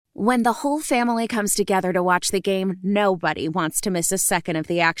When the whole family comes together to watch the game, nobody wants to miss a second of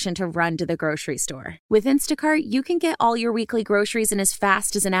the action to run to the grocery store. With Instacart, you can get all your weekly groceries in as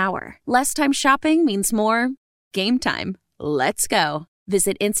fast as an hour. Less time shopping means more game time. Let's go.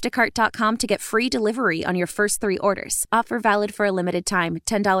 Visit instacart.com to get free delivery on your first 3 orders. Offer valid for a limited time.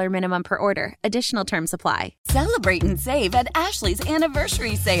 $10 minimum per order. Additional terms apply. Celebrate and save at Ashley's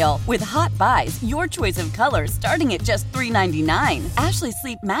Anniversary Sale. With Hot Buys, your choice of colors starting at just $3.99. Ashley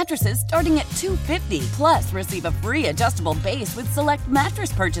Sleep mattresses starting at $2.50. Plus, receive a free adjustable base with select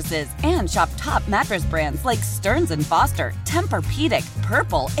mattress purchases. And shop top mattress brands like Stearns & Foster, Tempur-Pedic,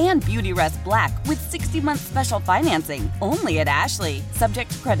 Purple, and Beautyrest Black with 60-month special financing. Only at Ashley.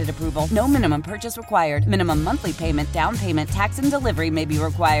 Subject to credit approval. No minimum purchase required. Minimum monthly payment, down payment, tax, and delivery may be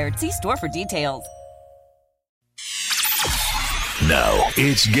required. See store for details. Now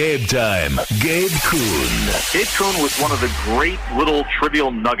it's Gabe time. Gabe Kuhn. Gabe Kuhn was one of the great little trivial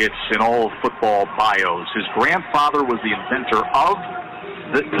nuggets in all of football bios. His grandfather was the inventor of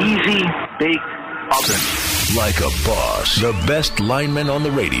the Easy Bake Oven. Like a boss. The best lineman on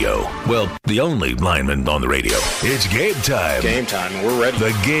the radio. Well, the only lineman on the radio. It's Gabe time. Game time. We're ready.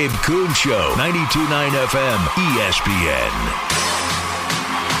 The Gabe Kuhn Show. 92.9 FM. ESPN.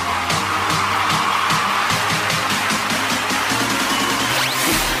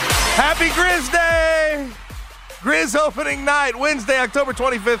 Happy Grizz Day! Grizz opening night, Wednesday, October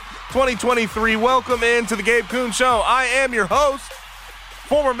 25th, 2023. Welcome into the Gabe Kuhn Show. I am your host,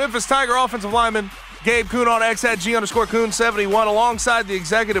 former Memphis Tiger offensive lineman, Gabe Kuhn on X at G_Kuhn71, alongside the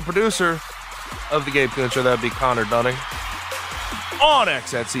executive producer of the Gabe Kuhn Show. That'd be Connor Dunning. On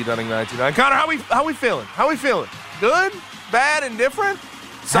X at CDunning929. Connor, how we feeling? How we feeling? Good? Bad? Indifferent?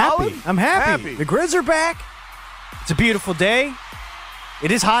 Solid? I'm happy. The Grizz are back. It's a beautiful day.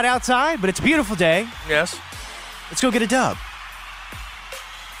 It is hot outside, but it's a beautiful day. Yes. Let's go get a dub.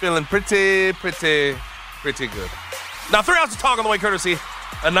 Feeling pretty good. Now, 3 hours of talk on the way, courtesy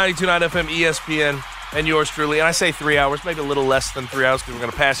at 92.9 FM ESPN and yours truly. And I say 3 hours, maybe a little less than 3 hours because we're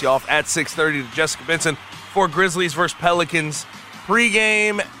going to pass you off at 6:30 to Jessica Benson for Grizzlies versus Pelicans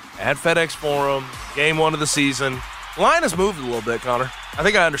pregame at FedEx Forum, game 1 of the season. The line has moved a little bit, Connor. I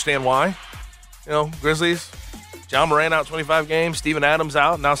think I understand why. You know, Grizzlies, John Moran out 25 games, Steven Adams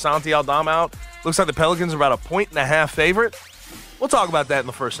out, now Santi Aldama out. Looks like the Pelicans are about a 1.5 favorite. We'll talk about that in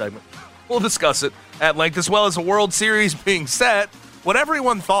the first segment. We'll discuss it at length, as well as the World Series being set. What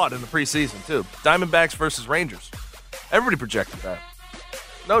everyone thought in the preseason, too. Diamondbacks versus Rangers. Everybody projected that.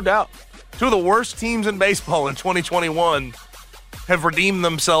 No doubt. 2 of the worst teams in baseball in 2021 have redeemed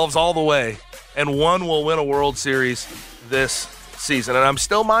themselves all the way, and one will win a World Series this season. And I'm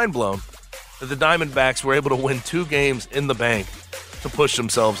still mind blown that the Diamondbacks were able to win 2 games in the bank to push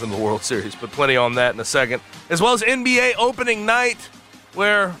themselves in the World Series. But plenty on that in a second. As well as NBA opening night,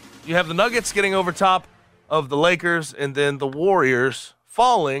 where you have the Nuggets getting over top of the Lakers and then the Warriors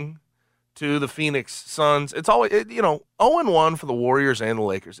falling to the Phoenix Suns. It's always, 0-1 for the Warriors and the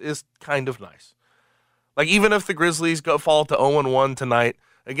Lakers is kind of nice. Like, even if the Grizzlies fall to 0-1 tonight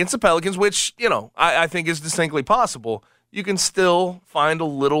against the Pelicans, which, I think is distinctly possible, you can still find a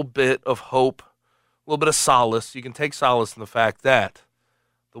little bit of hope, a little bit of solace. You can take solace in the fact that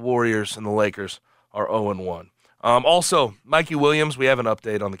the Warriors and the Lakers are 0-1. Also, Mikey Williams, we have an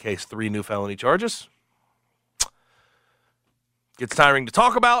update on the case. 3 new felony charges. Gets tiring to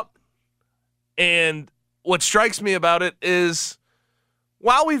talk about. And what strikes me about it is,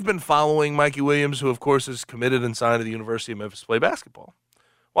 while we've been following Mikey Williams, who, of course, is committed and signed to the University of Memphis to play basketball,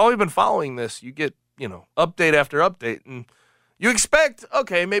 while we've been following this, you get update after update. And you expect,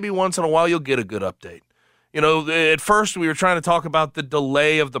 okay, maybe once in a while you'll get a good update. At first we were trying to talk about the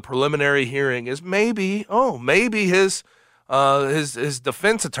delay of the preliminary hearing is maybe his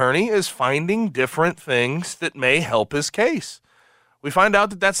defense attorney is finding different things that may help his case. We find out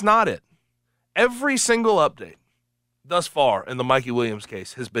that that's not it. Every single update thus far in the Mikey Williams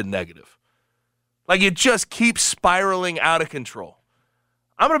case has been negative. Like, it just keeps spiraling out of control.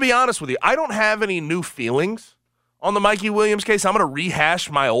 I'm going to be honest with you. I don't have any new feelings on the Mikey Williams case. I'm going to rehash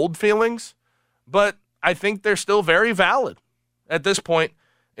my old feelings, but I think they're still very valid at this point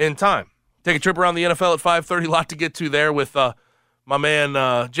in time. Take a trip around the NFL at 5:30. A lot to get to there with my man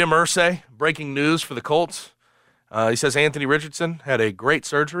Jim Irsay, breaking news for the Colts. He says Anthony Richardson had a great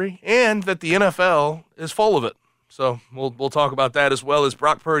surgery and that the NFL is full of it. So we'll talk about that, as well as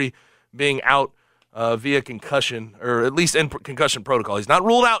Brock Purdy being out via concussion, or at least in concussion protocol. He's not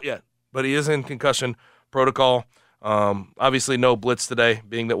ruled out yet, but he is in concussion protocol. Obviously no blitz today,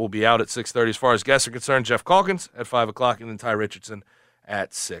 being that we'll be out at 6:30. As far as guests are concerned, Jeff Calkins at 5 o'clock and then Ty Richardson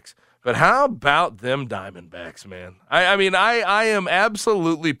at 6. But how about them Diamondbacks, man? I mean, I am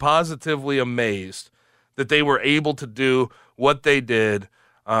absolutely positively amazed that they were able to do what they did,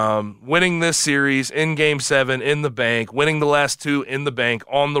 winning this series in Game 7 in the bank, winning the last 2 in the bank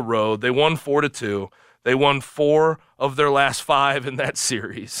on the road. They won 4-2. They won 4 of their last 5 in that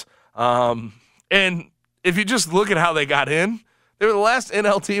series. And if you just look at how they got in, they were the last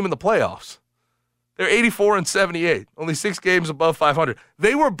NL team in the playoffs. They're 84-78, only 6 games above 500.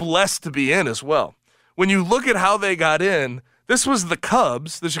 They were blessed to be in as well. When you look at how they got in, this was the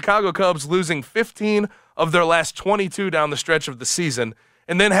Cubs, the Chicago Cubs, losing 15 of their last 22 down the stretch of the season,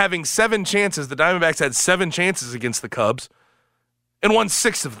 and then having 7 chances. The Diamondbacks had 7 chances against the Cubs and won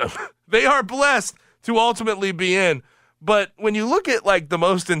 6 of them. They are blessed to ultimately be in. But when you look at like the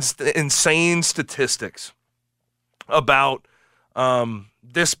most insane statistics about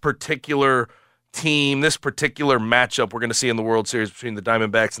this particular team, this particular matchup we're going to see in the World Series between the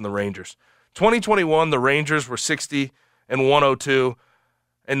Diamondbacks and the Rangers. 2021, the Rangers were 60-102,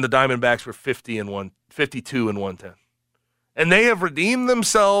 and the Diamondbacks were 52-110. And they have redeemed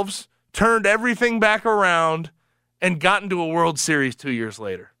themselves, turned everything back around, and gotten to a World Series 2 years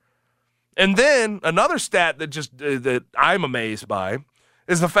later. And then another stat that I'm amazed by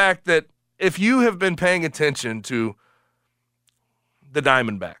is the fact that if you have been paying attention to the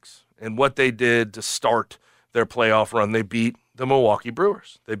Diamondbacks and what they did to start their playoff run, they beat the Milwaukee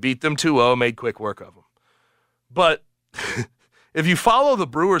Brewers. They beat them 2-0, made quick work of them. But if you follow the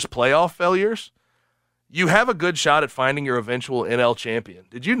Brewers' playoff failures, you have a good shot at finding your eventual NL champion.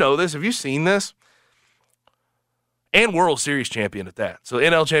 Did you know this? Have you seen this? And World Series champion at that. So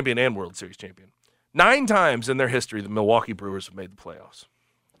NL champion and World Series champion. 9 times in their history, the Milwaukee Brewers have made the playoffs.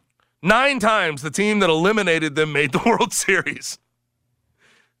 9 times the team that eliminated them made the World Series.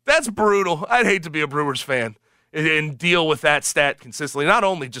 That's brutal. I'd hate to be a Brewers fan and deal with that stat consistently. Not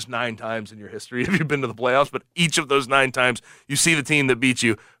only just 9 times in your history have you been to the playoffs, but each of those 9 times you see the team that beat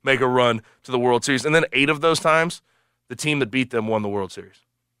you make a run to the World Series. And then 8 of those times, the team that beat them won the World Series.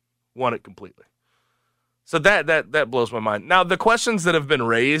 Won it completely. So that blows my mind. Now, the questions that have been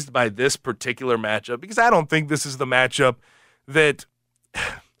raised by this particular matchup, because I don't think this is the matchup that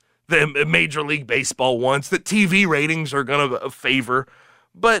the Major League Baseball wants, that TV ratings are going to favor.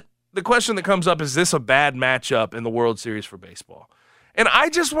 But the question that comes up is this a bad matchup in the World Series for baseball? And I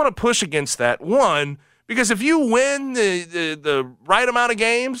just want to push against that. One, because if you win the right amount of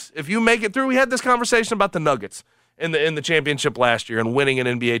games, if you make it through, we had this conversation about the Nuggets in the championship last year and winning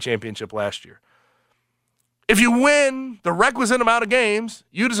an NBA championship last year. If you win the requisite amount of games,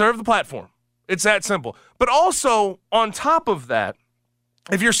 you deserve the platform. It's that simple. But also, on top of that,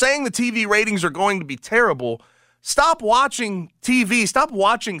 if you're saying the TV ratings are going to be terrible, stop watching TV, stop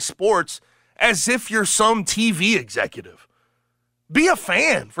watching sports as if you're some TV executive. Be a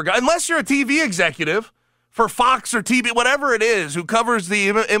fan, for God. Unless you're a TV executive for Fox or TV, whatever it is, who covers the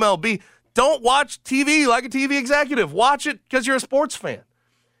MLB, don't watch TV like a TV executive. Watch it because you're a sports fan.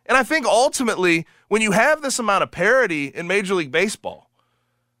 And I think ultimately, when you have this amount of parity in Major League Baseball,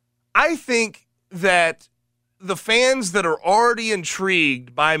 I think that the fans that are already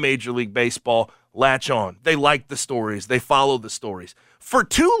intrigued by Major League Baseball latch on. They like the stories. They follow the stories. For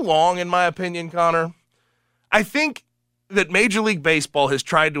too long, in my opinion, Connor, I think that Major League Baseball has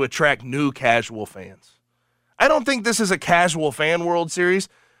tried to attract new casual fans. I don't think this is a casual fan World Series,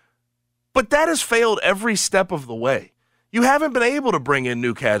 but that has failed every step of the way. You haven't been able to bring in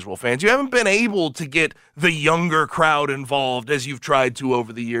new casual fans. You haven't been able to get the younger crowd involved as you've tried to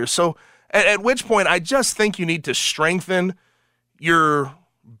over the years. So at which point, I just think you need to strengthen your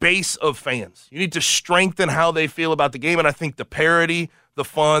base of fans. You need to strengthen how they feel about the game, and I think the parity, the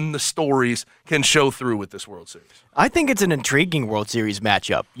fun, the stories can show through with this World Series. I think it's an intriguing World Series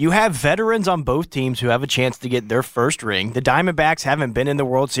matchup. You have veterans on both teams who have a chance to get their first ring. The Diamondbacks haven't been in the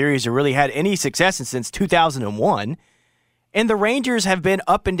World Series or really had any success since 2001. And the Rangers have been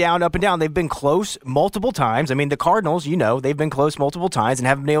up and down, up and down. They've been close multiple times. I mean, the Cardinals, they've been close multiple times and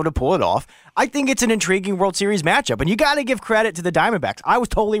haven't been able to pull it off. I think it's an intriguing World Series matchup, and you got to give credit to the Diamondbacks. I was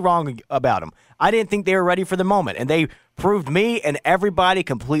totally wrong about them. I didn't think they were ready for the moment, and they proved me and everybody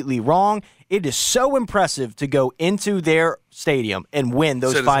completely wrong. It is so impressive to go into their stadium and win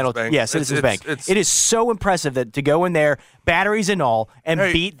those final. Yeah, Citizens Bank. It is so impressive that to go in there, batteries and all, and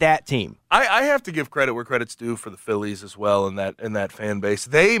beat that team. I have to give credit where credit's due for the Phillies as well in that fan base.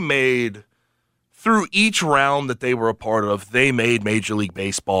 They made, through each round that they were a part of, they made Major League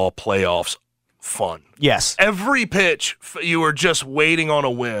Baseball playoffs fun. Yes. Every pitch, you were just waiting on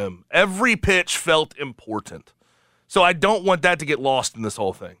a whim. Every pitch felt important. So I don't want that to get lost in this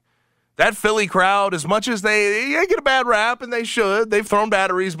whole thing. that Philly crowd, as much as they get a bad rap, and they should, they've thrown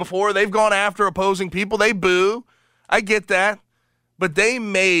batteries before, they've gone after opposing people, they boo. I get that. But they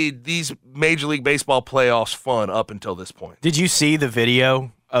made these Major League Baseball playoffs fun up until this point. Did you see the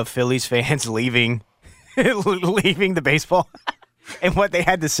video of Phillies fans leaving the baseball and what they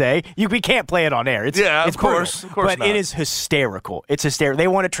had to say? We can't play it on air. It's of course but not. It is hysterical. It's hysterical. They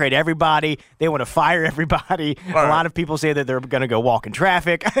want to trade everybody. They want to fire everybody. A lot of people say that they're going to go walk in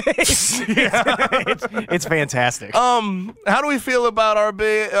traffic. It's fantastic. How do we feel about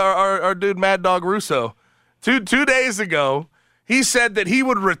our dude Mad Dog Russo? Two days ago, he said that he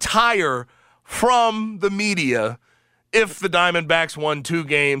would retire from the media if the Diamondbacks won 2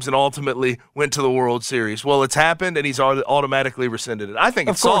 games and ultimately went to the World Series. Well, it's happened, and he's automatically rescinded it. I think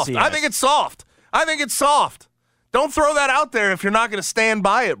it's soft. I think it's soft. Don't throw that out there if you're not going to stand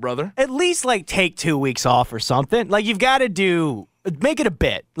by it, brother. At least, take 2 weeks off or something. You've got to make it a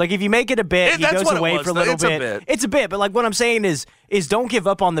bit. If you make it a bit, he goes away for a little bit. It's a bit, but what I'm saying is don't give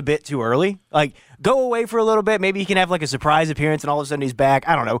up on the bit too early. Go away for a little bit. Maybe he can have a surprise appearance and all of a sudden he's back.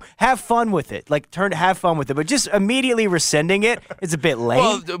 I don't know. Have fun with it. Have fun with it. But just immediately rescinding it is a bit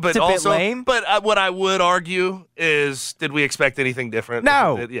lame. It's a bit lame. But what I would argue is, did we expect anything different?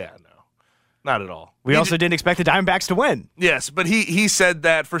 No. No. Not at all. We also didn't expect the Diamondbacks to win. Yes, but he said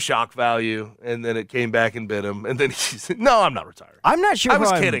that for shock value, and then it came back and bit him. And then he said, no, I'm not retiring. I'm not sure. I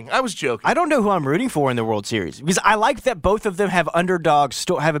was kidding. I was joking. I don't know who I'm rooting for in the World Series because I like that both of them have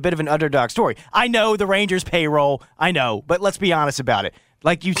have a bit of an underdog story. I know the Rangers payroll. I know, but let's be honest about it.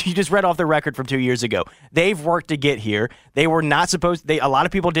 You just read off the record from 2 years ago. They've worked to get here. They were not supposed. A lot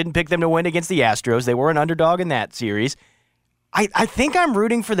of people didn't pick them to win against the Astros. They were an underdog in that series. I think I'm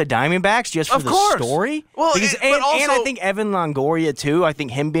rooting for the Diamondbacks just for the story. Well, and I think Evan Longoria, too. I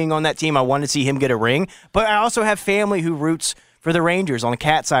think him being on that team, I want to see him get a ring. But I also have family who roots for the Rangers on the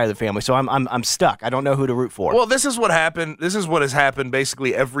Cat side of the family, so I'm stuck. I don't know who to root for. Well, this is what happened. This is what has happened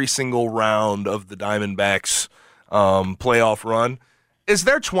basically every single round of the Diamondbacks playoff run. Is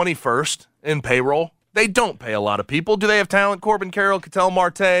they're 21st in payroll. They don't pay a lot of people. Do they have talent? Corbin Carroll, Ketel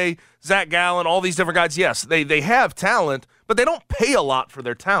Marte, Zach Gallen, all these different guys. Yes, they have talent, but they don't pay a lot for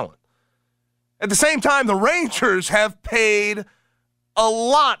their talent. At the same time, the Rangers have paid a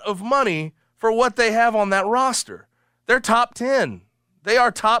lot of money for what they have on that roster. They're top 10. They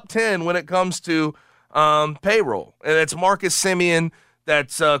are top 10 when it comes to payroll. And it's Marcus Semien,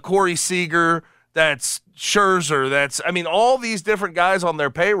 that's Corey Seager, that's Scherzer, that's, all these different guys on their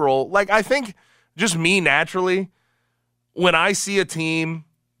payroll. I think just me naturally, when I see a team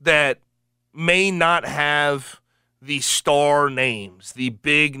that may not have the star names, the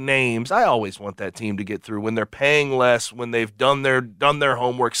big names, I always want that team to get through when they're paying less, when they've done their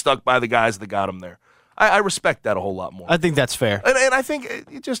homework, stuck by the guys that got them there. I respect that a whole lot more. I think that's fair. And I think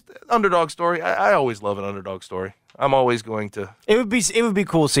it just underdog story. I always love an underdog story. I'm always going to. It would be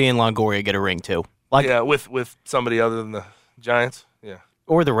cool seeing Longoria get a ring too. With somebody other than the Giants. Yeah.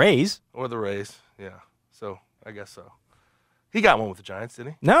 Or the Rays. Yeah. So I guess so. He got one with the Giants,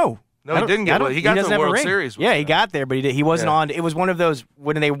 didn't he? No, he didn't get one. He got to the World Series. He got there, but he wasn't on. It was one of those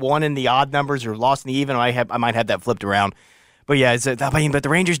when they won in the odd numbers or lost in the even. I might have that flipped around. But yeah, but the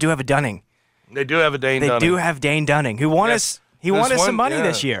Rangers do have a Dunning. They do have a Dane Dunning. They do have Dane Dunning, who won us. He won us some money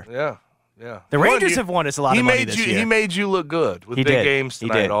this year. Yeah. The Rangers have won us a lot of money this year. He made you look good with big games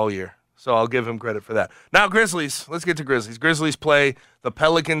tonight all year. So I'll give him credit for that. Now, Grizzlies. Let's get to Grizzlies. Grizzlies play the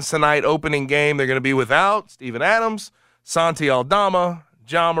Pelicans tonight, opening game. They're going to be without Steven Adams, Santi Aldama,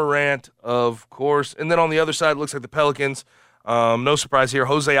 Ja Morant, of course. And then on the other side, it looks like the Pelicans. No surprise here.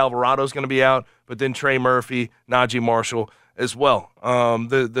 Jose Alvarado is going to be out, but then Trey Murphy, Najee Marshall as well.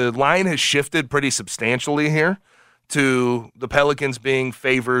 The line has shifted pretty substantially here to the Pelicans being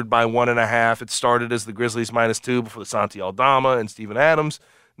favored by 1.5. It started as the Grizzlies -2 before the Santi Aldama and Steven Adams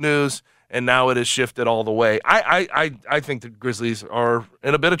news, and now it has shifted all the way. I think the Grizzlies are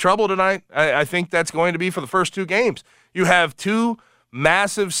in a bit of trouble tonight. I think that's going to be for the first 2 games. You have 2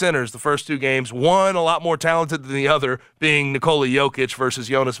 massive centers the first 2 games, one a lot more talented than the other, being Nikola Jokic versus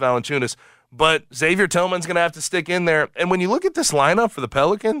Jonas Valanciunas. But Xavier Tillman's going to have to stick in there. And when you look at this lineup for the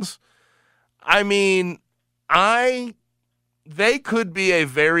Pelicans, they could be a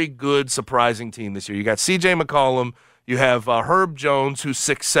very good, surprising team this year. You got C.J. McCollum. You have Herb Jones, who's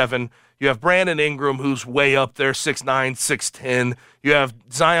 6'7". You have Brandon Ingram, who's way up there, 6'9", 6'10". You have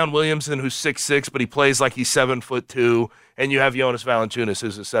Zion Williamson, who's 6'6", but he plays like he's 7'2". And you have Jonas Valanciunas,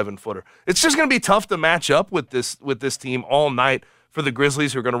 who's a 7-footer. It's just going to be tough to match up with this team all night for the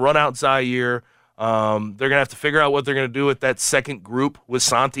Grizzlies, who are going to run out Zaire. They're going to have to figure out what they're going to do with that second group with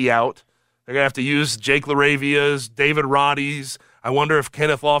Santi out. They're going to have to use Jake LaRavia's, David Roddy's. I wonder if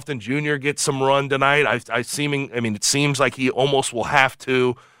Kenneth Lofton Jr. gets some run tonight. It seems like he almost will have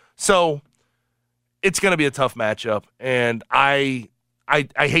to. So it's going to be a tough matchup, and I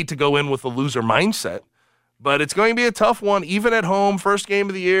hate to go in with a loser mindset, but it's going to be a tough one, even at home, first game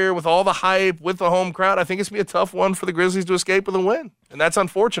of the year, with all the hype, with the home crowd. I think it's going to be a tough one for the Grizzlies to escape with a win, and that's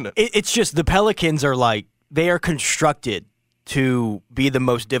unfortunate. It's just the Pelicans are they are constructed to be the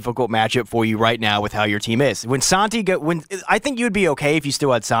most difficult matchup for you right now with how your team is. I think you'd be okay if you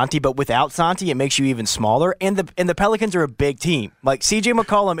still had Santi, but without Santi, it makes you even smaller. And the Pelicans are a big team. Like C.J.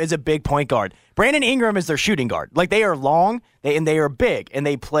 McCollum is a big point guard. Brandon Ingram is their shooting guard. Like they are long, and they are big, and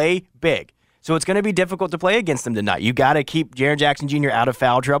they play big. So it's going to be difficult to play against them tonight. You got to keep Jaren Jackson Jr. out of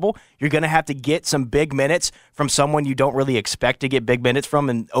foul trouble. You're going to have to get some big minutes from someone you don't really expect to get big minutes from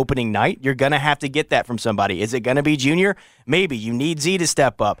in opening night. You're going to have to get that from somebody. Is it going to be Junior? Maybe. You need Z to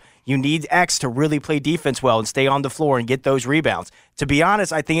step up. You need X to really play defense well and stay on the floor and get those rebounds. To be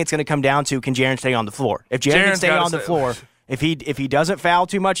honest, I think it's going to come down to, can Jaren stay on the floor? If Jaren can stay on the floor, if he doesn't foul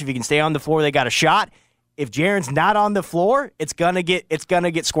too much, if he can stay on the floor, they got a shot. If Jaren's not on the floor, it's gonna get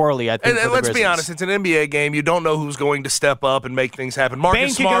squirrely, I think. And let's be honest, it's an NBA game. You don't know who's going to step up and make things happen.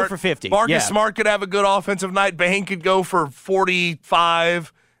 Marcus Bane could go for 50. Marcus Smart could have a good offensive night. Bane could go for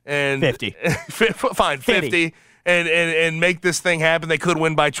 45 and 50. Fine, 50 and make this thing happen. They could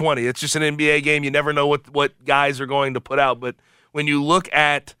win by 20. It's just an NBA game. You never know what guys are going to put out. But when you look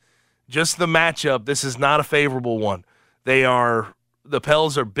at just the matchup, this is not a favorable one. The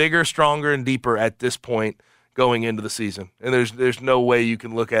Pels are bigger, stronger, and deeper at this point going into the season, and there's no way you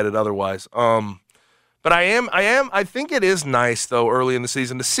can look at it otherwise. But I think it is nice though early in the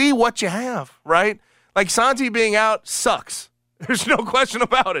season to see what you have, right? Like Santi being out sucks. There's no question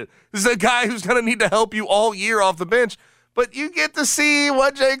about it. This is a guy who's going to need to help you all year off the bench, but you get to see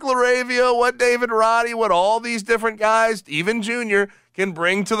what Jake LaRavia, what David Roddy, what all these different guys, even Junior, can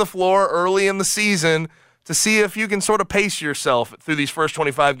bring to the floor early in the season, to see if you can sort of pace yourself through these first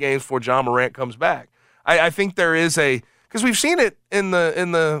 25 games before John Morant comes back. I think there is because we've seen it in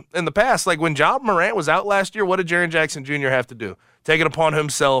the past. Like when John Morant was out last year, what did Jaren Jackson Jr. have to do? Take it upon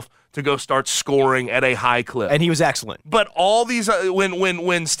himself to go start scoring at a high clip. And he was excellent. But all these,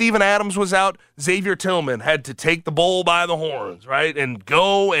 when Steven Adams was out, Xavier Tillman had to take the bull by the horns, right? And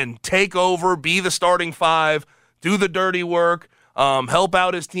go and take over, be the starting five, do the dirty work, help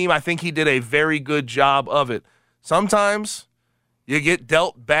out his team. I think he did a very good job of it. Sometimes you get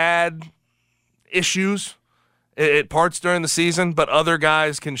dealt bad issues at parts during the season, but other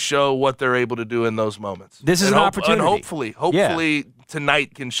guys can show what they're able to do in those moments. This is an opportunity. And hopefully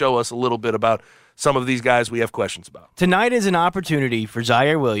tonight can show us a little bit about some of these guys we have questions about. Tonight is an opportunity for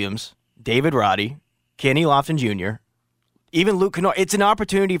Zaire Williams, David Roddy, Kenny Lofton Jr., even Luke Kennard. It's an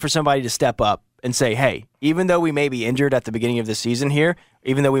opportunity for somebody to step up and say, hey, even though we may be injured at the beginning of the season here,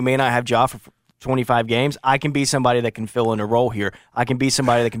 even though we may not have Ja for 25 games, I can be somebody that can fill in a role here. I can be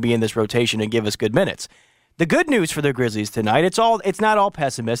somebody that can be in this rotation and give us good minutes. The good news for the Grizzlies tonight, it's not all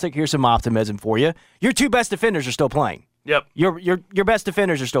pessimistic. Here's some optimism for you. Your two best defenders are still playing. Yep. Your best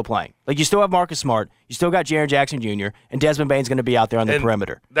defenders are still playing. Like, you still have Marcus Smart, you still got Jaren Jackson Jr., and Desmond Bane's going to be out there on the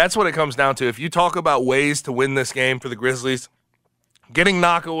perimeter. That's what it comes down to. If you talk about ways to win this game for the Grizzlies, getting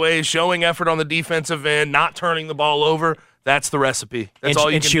knockaways, showing effort on the defensive end, not turning the ball over, that's the recipe. That's all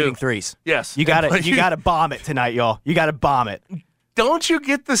you can do. And shooting threes. Yes. You got to bomb it tonight, y'all. You got to bomb it. Don't you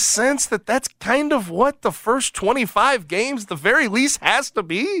get the sense that that's kind of what the first 25 games, the very least, has to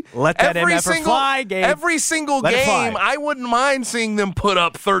be? Let that MF fly, Gabe. Every single game, I wouldn't mind seeing them put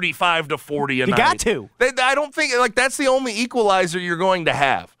up 35 to 40 a night. You got to. I don't think that's the only equalizer you're going to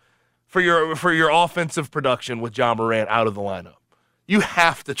have for your offensive production with John Morant out of the lineup. You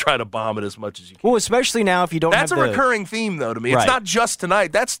have to try to bomb it as much as you can. Well, especially now if you don't have That's a recurring theme, though, to me. Right. It's not just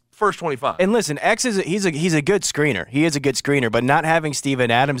tonight. That's first 25. And listen, X he's a good screener. He is a good screener, but not having Steven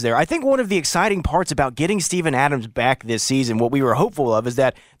Adams there. I think one of the exciting parts about getting Steven Adams back this season, what we were hopeful of, is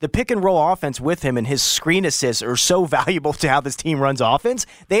that the pick and roll offense with him and his screen assists are so valuable to how this team runs offense.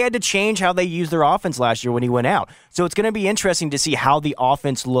 They had to change how they used their offense last year when he went out. So it's going to be interesting to see how the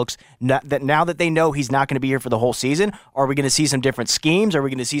offense looks now that they know he's not going to be here for the whole season. Are we going to see some different schemes? Are we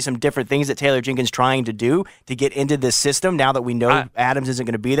going to see some different things that Taylor Jenkins trying to do to get into this system now that we know Adams isn't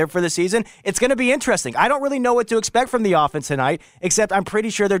going to be there for the season? It's going to be interesting. I don't really know what to expect from the offense tonight, except I'm pretty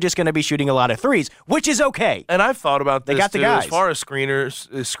sure they're just going to be shooting a lot of threes, which is okay. And I've thought about this, they got the guys. As far as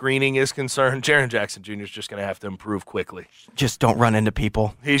screening is concerned, Jaren Jackson Jr. is just going to have to improve quickly. Just don't run into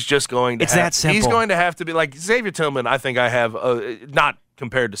people. He's just going to that simple. He's going to have to be like Xavier Tillman. I think I have not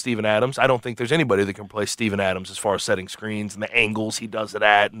compared to Steven Adams. I don't think there's anybody that can play Steven Adams as far as setting screens and the angles he does it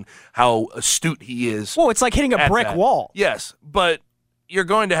at and how astute he is. Well, it's like hitting a brick wall. Yes, but you're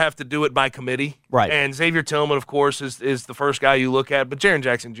going to have to do it by committee. Right. And Xavier Tillman, of course, is the first guy you look at, but Jaren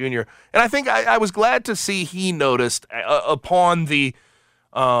Jackson Jr. And I think I was glad to see he noticed upon the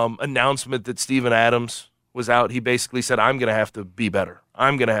announcement that Steven Adams was out, he basically said, I'm going to have to be better.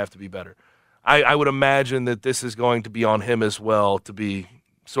 I'm going to have to be better. I would imagine that this is going to be on him as well to be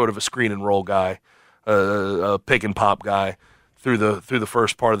sort of a screen and roll guy, a pick and pop guy through the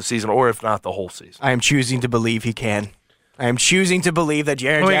first part of the season, or if not the whole season. I am choosing to believe he can. I am choosing to believe that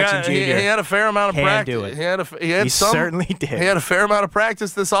Jaren Jackson Jr. He had a fair amount of practice. Do it. He certainly did. He had a fair amount of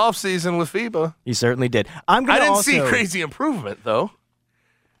practice this offseason with FIBA. He certainly did. I didn't see crazy improvement, though.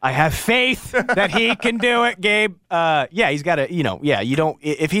 I have faith that he can do it, Gabe. He's got to, you don't.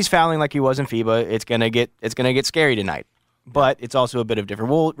 If he's fouling like he was in FIBA, it's gonna get scary tonight. But it's also a bit of different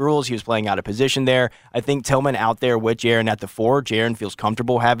rules. He was playing out of position there. I think Tillman out there with Jaren at the 4. Jaren feels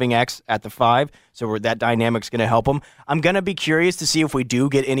comfortable having X at the 5, so that dynamic's going to help him. I'm going to be curious to see if we do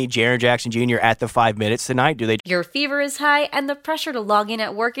get any Jaren Jackson Jr. at the 5 minutes tonight. Do they? Your fever is high, and the pressure to log in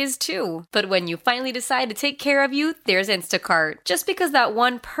at work is too. But when you finally decide to take care of you, there's Instacart. Just because that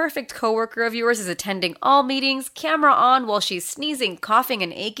one perfect coworker of yours is attending all meetings, camera on while she's sneezing, coughing,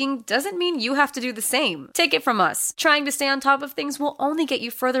 and aching, doesn't mean you have to do the same. Take it from us. Trying to stay on top of things will only get you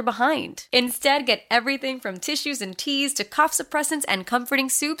further behind. Instead, get everything from tissues and teas to cough suppressants and comforting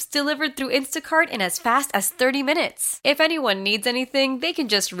soups delivered through Instacart in as fast as 30 minutes. If anyone needs anything, they can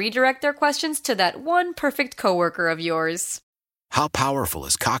just redirect their questions to that one perfect coworker of yours. How powerful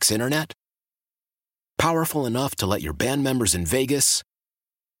is Cox Internet? Powerful enough to let your band members in Vegas,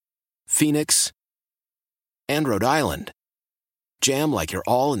 Phoenix, and Rhode Island jam like you're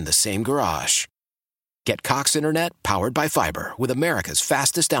all in the same garage. Get Cox Internet powered by fiber with America's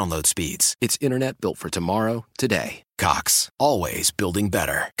fastest download speeds. It's internet built for tomorrow, today. Cox, always building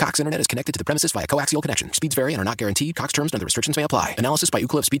better. Cox Internet is connected to the premises via coaxial connection. Speeds vary and are not guaranteed. Cox terms and other restrictions may apply. Analysis by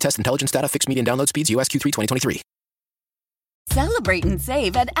Ookla Speed Test Intelligence Data. Fixed median download speeds. US Q3 2023. Celebrate and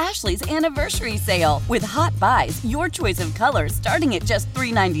save at Ashley's Anniversary Sale. With Hot Buys, your choice of colors starting at just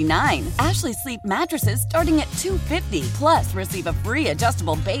 $3.99. Ashley Sleep mattresses starting at $2.50. Plus, receive a free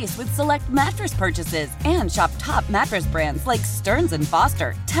adjustable base with select mattress purchases. And shop top mattress brands like Stearns &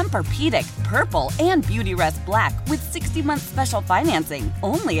 Foster, Tempur-Pedic, Purple, and Beautyrest Black with 60-month special financing.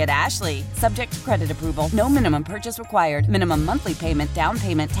 Only at Ashley. Subject to credit approval. No minimum purchase required. Minimum monthly payment, down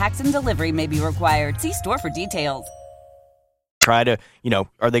payment, tax, and delivery may be required. See store for details. Are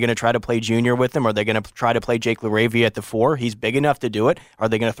they going to try to play Junior with him? Are they going to try to play Jake LaRavia at the 4? He's big enough to do it. Are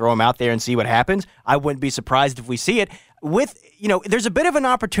they going to throw him out there and see what happens? I wouldn't be surprised if we see it. There's a bit of an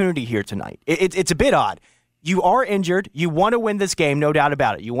opportunity here tonight. It's a bit odd. You are injured. You want to win this game, no doubt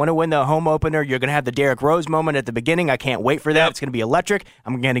about it. You want to win the home opener. You're going to have the Derrick Rose moment at the beginning. I can't wait for that. Yep. It's going to be electric.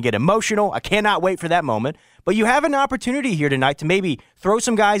 I'm going to get emotional. I cannot wait for that moment. But you have an opportunity here tonight to maybe throw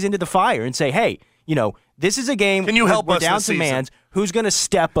some guys into the fire and say, hey, this is a game. Can you help us down this to season? Mans. Who's going to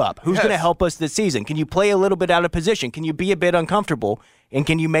step up? Who's going to help us this season? Can you play a little bit out of position? Can you be a bit uncomfortable? And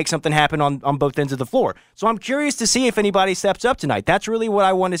can you make something happen on both ends of the floor? So I'm curious to see if anybody steps up tonight. That's really what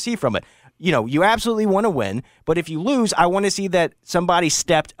I want to see from it. You absolutely want to win, but if you lose, I want to see that somebody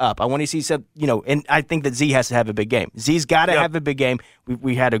stepped up. I want to see some, and I think that Z has to have a big game. Z's got to have a big game.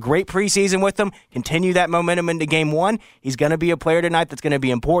 We had a great preseason with him. Continue that momentum into game 1. He's going to be a player tonight that's going to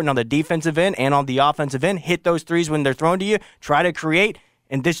be important on the defensive end and on the offensive end. Hit those threes when they're thrown to you. Try to create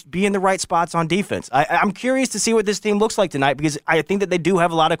and just be in the right spots on defense. I'm curious to see what this team looks like tonight because I think that they do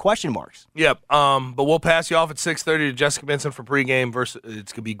have a lot of question marks. Yep, but we'll pass you off at 6:30 to Jessica Benson for pregame. It's going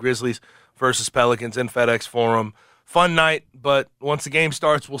to be Grizzlies versus Pelicans in FedEx Forum. Fun night, but once the game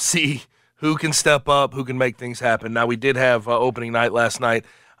starts, we'll see who can step up, who can make things happen. Now, we did have opening night last night.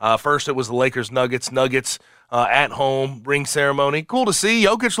 First, it was the Lakers-Nuggets. Nuggets at home, ring ceremony. Cool to see.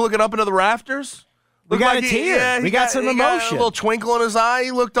 Jokic looking up into the rafters. We got a tear. We got some emotion. Got a little twinkle in his eye.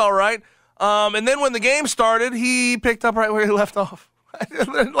 He looked all right. And then when the game started, he picked up right where he left off.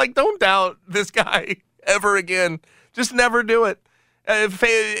 Don't doubt this guy ever again. Just never do it.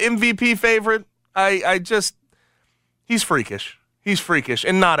 MVP favorite. He's freakish. He's freakish,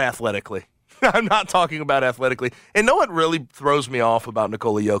 and not athletically. I'm not talking about athletically. And know what really throws me off about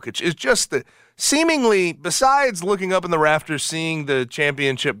Nikola Jokic is just the seemingly, besides looking up in the rafters, seeing the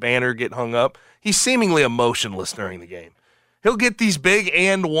championship banner get hung up, he's seemingly emotionless during the game. He'll get these big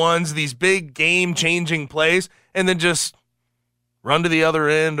and ones, these big game-changing plays, and then just run to the other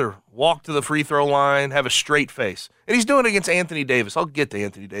end or walk to the free throw line, have a straight face. And he's doing it against Anthony Davis. I'll get to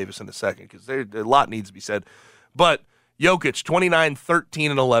Anthony Davis in a second because a lot needs to be said. But Jokic, 29,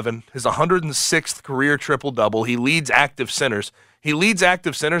 13, and 11, his 106th career triple-double. He leads active centers. He leads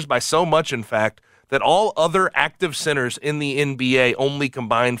active centers by so much, in fact, that all other active centers in the NBA only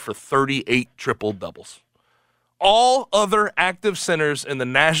combined for 38 triple-doubles. All other active centers in the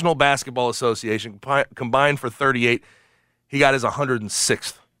National Basketball Association combined for 38. He got his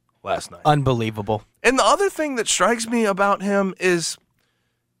 106th last night. Unbelievable. And the other thing that strikes me about him is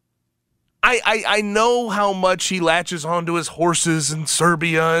I know how much he latches onto his horses in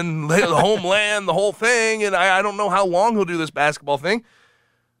Serbia and the homeland, the whole thing, and I don't know how long he'll do this basketball thing.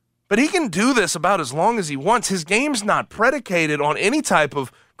 But he can do this about as long as he wants. His game's not predicated on any type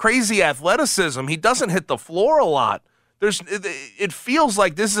of crazy athleticism. He doesn't hit the floor a lot. It feels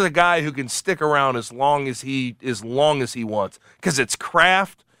like this is a guy who can stick around as long as he wants, because it's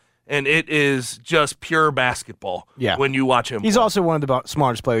craft and it is just pure basketball. Yeah. When you watch him, he's also one of the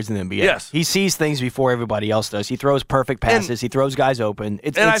smartest players in the NBA. Yes, he sees things before everybody else does. He throws perfect passes. He throws guys open.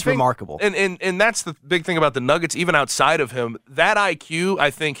 It's remarkable. And that's the big thing about the Nuggets. Even outside of him, that IQ,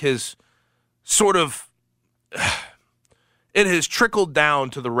 I think, has sort of it has trickled down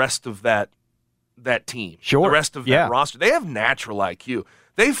to the rest of that team. Sure. The rest of that roster. They have natural IQ.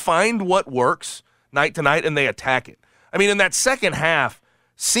 They find what works night to night, and they attack it. I mean, in that second half,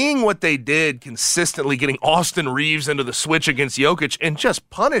 seeing what they did consistently, getting Austin Reeves into the switch against Jokic and just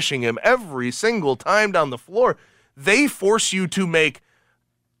punishing him every single time down the floor, they force you to make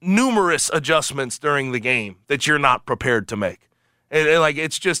numerous adjustments during the game that you're not prepared to make. And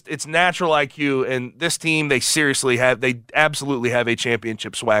it's natural IQ, and this team, they absolutely have a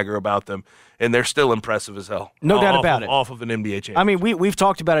championship swagger about them, and they're still impressive as hell. No doubt about it. Off of an NBA championship. I mean, we've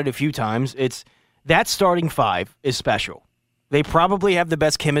talked about it a few times. It's that starting five is special. They probably have the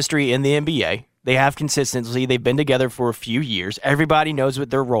best chemistry in the NBA. They have consistency. They've been together for a few years. Everybody knows what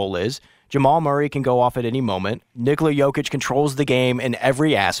their role is. Jamal Murray can go off at any moment. Nikola Jokic controls the game in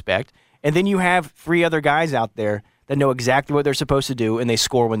every aspect. And then you have three other guys out there that know exactly what they're supposed to do, and they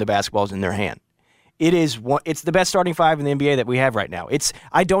score when the basketball's in their hand. It's the best starting five in the NBA that we have right now.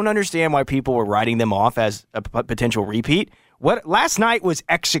 I don't understand why people were writing them off as a potential repeat. Last night was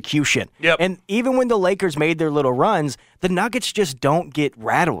execution. Yep. And even when the Lakers made their little runs, the Nuggets just don't get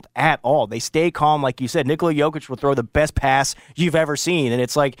rattled at all. They stay calm, like you said. Nikola Jokic will throw the best pass you've ever seen, and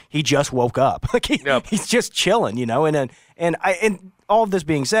it's like he just woke up. He's just chilling, And all of this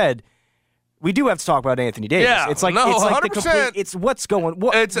being said, we do have to talk about Anthony Davis. Yeah, it's like 100%. The complete. It's what's going.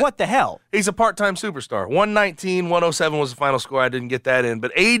 What the hell? He's a part-time superstar. 119, 107 was the final score. I didn't get that in,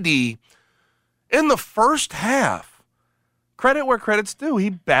 but AD in the first half, credit where credit's due. He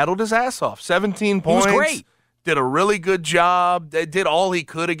battled his ass off. 17 points. He was great. Did a really good job. Did all he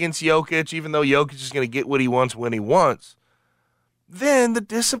could against Jokic, even though Jokic is going to get what he wants when he wants. Then the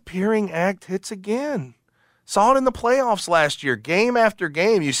disappearing act hits again. Saw it in the playoffs last year, game after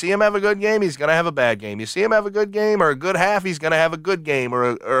game. You see him have a good game, he's going to have a bad game. You see him have a good game or a good half, he's going to have a good game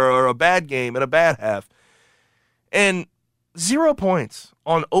or a bad game and a bad half. And 0 points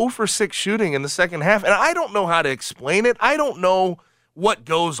on 0 for 6 shooting in the second half. And I don't know how to explain it. I don't know what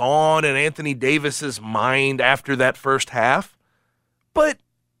goes on in Anthony Davis's mind after that first half. But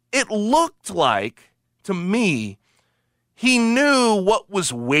it looked like, to me, he knew what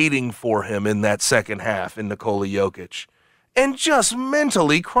was waiting for him in that second half in Nikola Jokic and just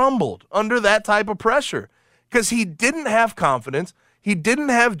mentally crumbled under that type of pressure because he didn't have confidence. He didn't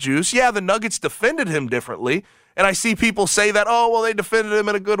have juice. Yeah, the Nuggets defended him differently, and I see people say that, they defended him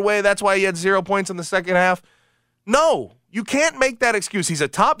in a good way. That's why he had 0 points in the second half. No, you can't make that excuse. He's a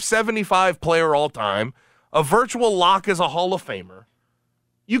top 75 player all time, a virtual lock as a Hall of Famer.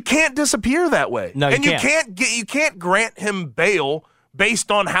 You can't disappear that way. No, you can't grant him bail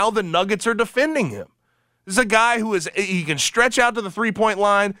based on how the Nuggets are defending him. This is a guy he can stretch out to the 3-point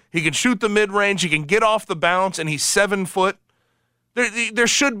line, he can shoot the mid-range, he can get off the bounce, and he's 7 foot. There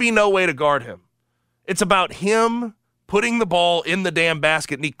should be no way to guard him. It's about him putting the ball in the damn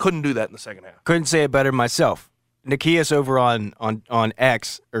basket, and he couldn't do that in the second half. Couldn't say it better myself. Nikias over on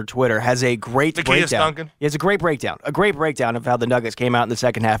X or Twitter has a great breakdown. Duncan. He has a great breakdown of how the Nuggets came out in the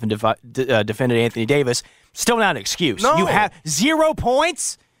second half and defended Anthony Davis. Still not an excuse. No. You have 0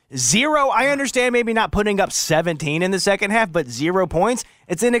 points? 0? I understand maybe not putting up 17 in the second half, but 0 points?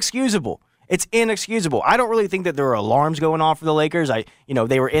 It's inexcusable. It's inexcusable. I don't really think that there are alarms going off for the Lakers.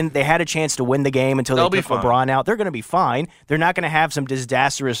 They had a chance to win the game until they took LeBron out. They're going to be fine. They're not going to have some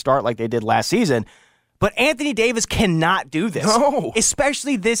disastrous start like they did last season. But Anthony Davis cannot do this,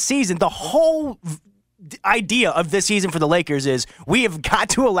 especially this season. The whole idea of this season for the Lakers is we have got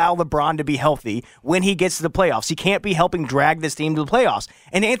to allow LeBron to be healthy when he gets to the playoffs. He can't be helping drag this team to the playoffs.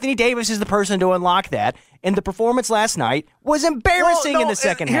 And Anthony Davis is the person to unlock that. And the performance last night was embarrassing in the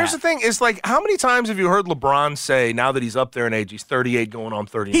second half. Here's the thing. It's like, how many times have you heard LeBron say, now that he's up there in age, he's 38 going on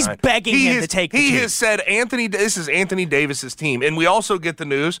 39. He's begging him to take the team. He has said, this is Anthony Davis's team. And we also get the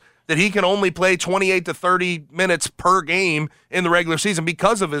news that he can only play 28 to 30 minutes per game in the regular season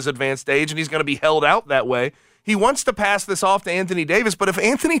because of his advanced age, and he's going to be held out that way. He wants to pass this off to Anthony Davis, but if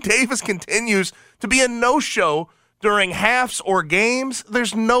Anthony Davis continues to be a no-show during halves or games,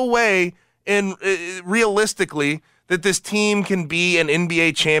 there's no way realistically that this team can be an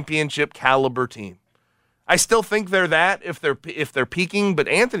NBA championship caliber team. I still think they're that if they're peaking, but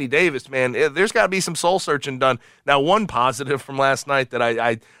Anthony Davis, man, there's got to be some soul searching done. Now, one positive from last night that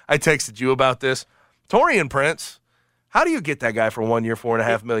I texted you about this, Taurean Prince. How do you get that guy for 1 year,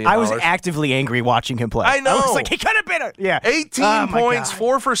 $4.5 million? I was actively angry watching him play. I know. I was like, he could have been 18 points,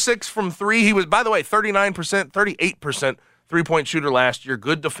 4 for 6 from 3. He was, by the way, 38% three-point shooter last year.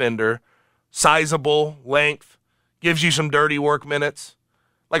 Good defender, sizable, length, gives you some dirty work minutes.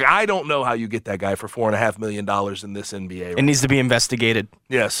 Like, I don't know how you get that guy for $4.5 million in this NBA. Right? It needs to be investigated.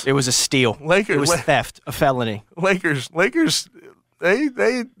 Yes. It was a steal. It was theft, a felony. Lakers,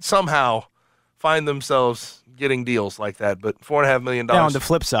 they somehow find themselves getting deals like that, but $4.5 million. Now, on the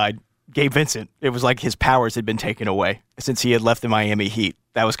flip side, Gabe Vincent, it was like his powers had been taken away since he had left the Miami Heat.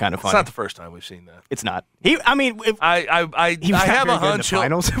 That was kind of funny. It's not the first time we've seen that. It's not. I have a hunch.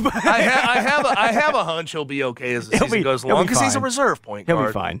 I have a hunch he'll be okay as the season goes along because he's a reserve point guard. He'll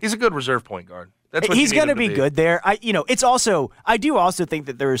be fine. He's a good reserve point guard. That's what he's going to be good there. It's also. I do also think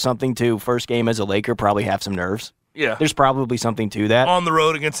that there is something to first game as a Laker. Probably have some nerves. Yeah, there's probably something to that. On the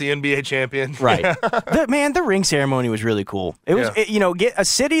road against the NBA champion. Right. The ring ceremony was really cool. It was, get a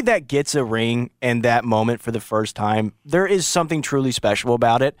city that gets a ring and that moment for the first time. There is something truly special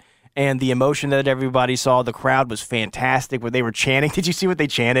about it. And the emotion that everybody saw, the crowd was fantastic. Where they were chanting. Did you see what they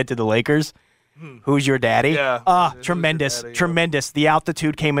chanted to the Lakers? Who's your daddy? Yeah. Tremendous. Daddy, tremendous. The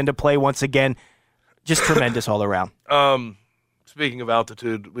altitude came into play once again. Just tremendous all around. Speaking of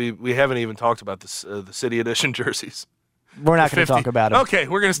altitude, we haven't even talked about the City Edition jerseys. We're not going to talk about them. Okay,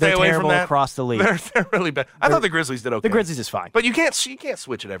 we're going to stay away from that. They're terrible across the league. They're really bad. I thought the Grizzlies did okay. The Grizzlies is fine. But you can't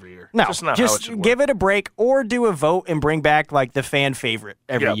switch it every year. No, just not how it should work. Give it a break or do a vote and bring back like the fan favorite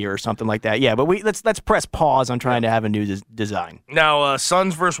every year or something like that. Yeah, but let's press pause on trying to have a new design. Now,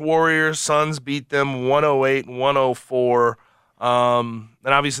 Suns versus Warriors. Suns beat them 108-104. And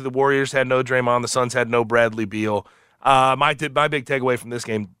obviously the Warriors had no Draymond. The Suns had no Bradley Beal. My big takeaway from this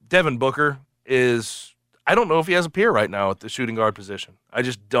game, Devin Booker is – I don't know if he has a peer right now at the shooting guard position. I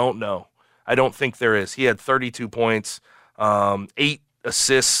just don't know. I don't think there is. He had 32 points, 8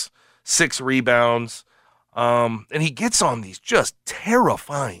 assists, 6 rebounds, and he gets on these just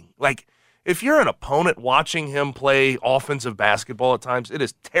terrifying. Like, if you're an opponent watching him play offensive basketball at times, it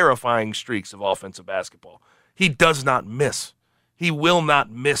is terrifying streaks of offensive basketball. He does not miss. He will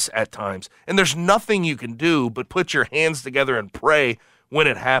not miss at times. And there's nothing you can do but put your hands together and pray when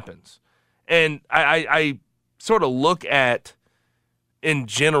it happens. And I sort of look at, in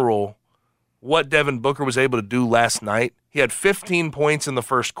general, what Devin Booker was able to do last night. He had 15 points in the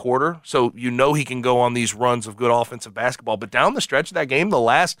first quarter, so you know he can go on these runs of good offensive basketball. But down the stretch of that game, the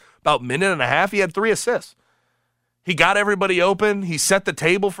last about minute and a half, he had 3 assists. He got everybody open. He set the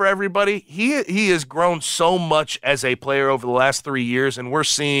table for everybody. He has grown so much as a player over the last 3 years, and we're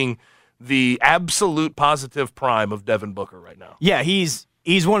seeing the absolute positive prime of Devin Booker right now. Yeah, He's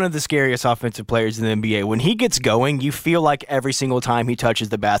one of the scariest offensive players in the NBA. When he gets going, you feel like every single time he touches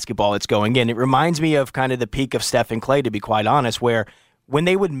the basketball, it's going in. It reminds me of kind of the peak of Steph and Clay, to be quite honest, where when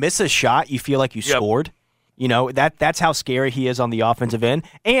they would miss a shot, you feel like you scored. You know, that's how scary he is on the offensive end.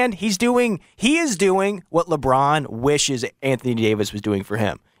 And he is doing what LeBron wishes Anthony Davis was doing for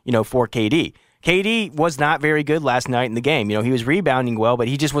him, for KD. KD was not very good last night in the game. He was rebounding well, but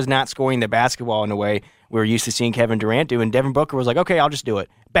he just was not scoring the basketball in a way we're used to seeing Kevin Durant do. And Devin Booker was like, okay, I'll just do it.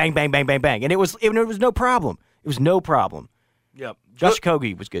 Bang, bang, bang, bang, bang. And it was no problem. It was no problem. Yep. Josh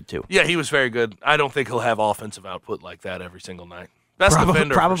Okogie was good too. Yeah, he was very good. I don't think he'll have offensive output like that every single night. Best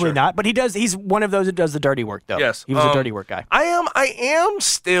defender, probably for sure. Not. But he does. He's one of those that does the dirty work, though. Yes, he was a dirty work guy. I am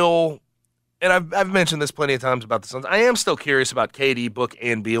still, and I've mentioned this plenty of times about the Suns. I am still curious about KD, Book,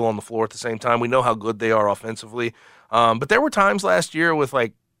 and Beal on the floor at the same time. We know how good they are offensively, but there were times last year with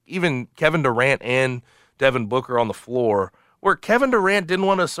like even Kevin Durant and Devin Booker on the floor where Kevin Durant didn't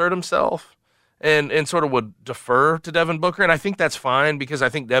want to assert himself and sort of would defer to Devin Booker, and I think that's fine because I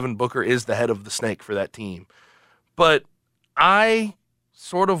think Devin Booker is the head of the snake for that team. But I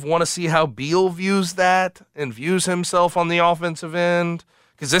sort of want to see how Beal views that and views himself on the offensive end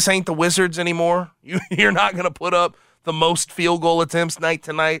because this ain't the Wizards anymore. You're not going to put up the most field goal attempts night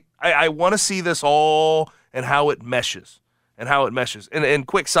to night. I want to see this all and how it meshes. And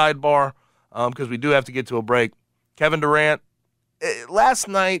quick sidebar, because we do have to get to a break. Kevin Durant, last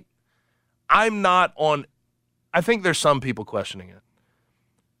night, I think there's some people questioning it.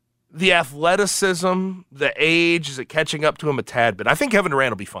 The athleticism, the age, is it catching up to him a tad bit? I think Kevin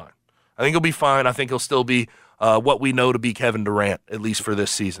Durant will be fine. I think he'll be fine. I think he'll still be what we know to be Kevin Durant, at least for this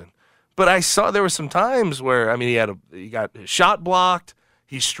season. But I saw there were some times where, he got his shot blocked.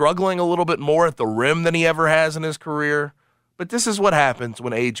 He's struggling a little bit more at the rim than he ever has in his career. But this is what happens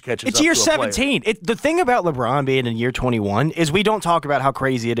when age catches up to a player. It's year 17. The thing about LeBron being in year 21 is we don't talk about how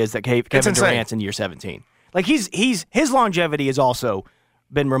crazy it is that Kevin Durant's in year 17. Like his longevity has also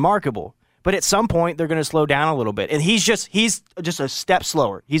been remarkable. But at some point they're going to slow down a little bit, and he's just a step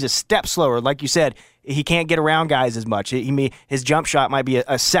slower. He's a step slower, like you said. He can't get around guys as much. His jump shot might be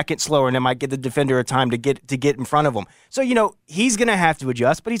a second slower, and it might get the defender a time to get in front of him. So he's going to have to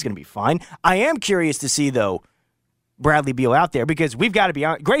adjust, but he's going to be fine. I am curious to see though Bradley Beal out there, because we've got to be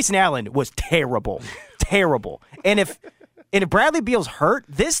honest. Grayson Allen was terrible. And if Bradley Beal's hurt,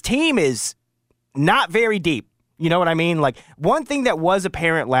 this team is not very deep. You know what I mean? Like, one thing that was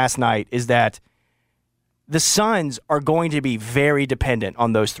apparent last night is that the Suns are going to be very dependent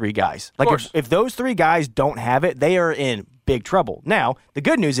on those three guys. Like, if those three guys don't have it, they are in big trouble. Now, the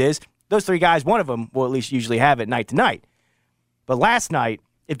good news is those three guys, one of them will at least usually have it night to night. But last night,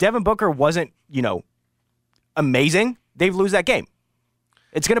 if Devin Booker wasn't, amazing, they'd lose that game.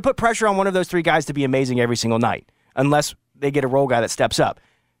 It's going to put pressure on one of those three guys to be amazing every single night, unless they get a role guy that steps up.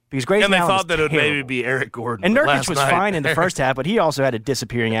 Because Grayson Allen thought that it would maybe be Eric Gordon. And Nurkic was fine in the first half, but he also had a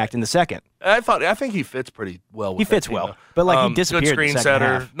disappearing act in the second. I think he fits pretty well with He fits well, but he disappeared good screen in the second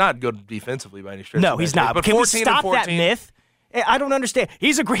setter, half. Not good defensively by any stretch. No, he's not. But Can we stop that myth? I don't understand.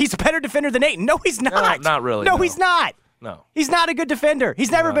 He's a better defender than Ayton. No, he's not. No, not really. No, he's not. No. He's not a good defender.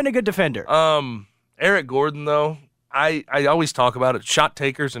 He's never been a good defender. Eric Gordon, though, I always talk about it. Shot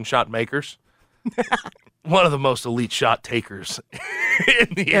takers and shot makers. One of the most elite shot takers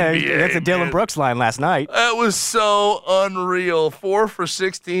in the NBA. That's a Dylan Brooks line last night. That was so unreal. 4 for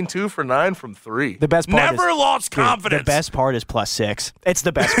 16, 2 for 9 from 3. The best part Never lost confidence. The best part is +6. It's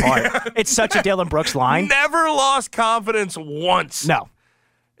the best part. It's such a Dylan Brooks line. Never lost confidence once. No.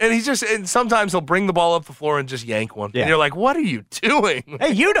 And sometimes he'll bring the ball up the floor and just yank one. Yeah. And you're like, what are you doing?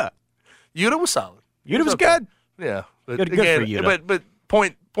 Hey, Yuta. Yuta was solid. Yuta was good. Yeah. But good for Yuta. But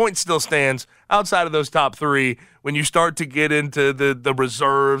point still stands. Outside of those top three, when you start to get into the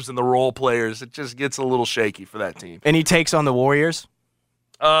reserves and the role players, it just gets a little shaky for that team. Any takes on the Warriors?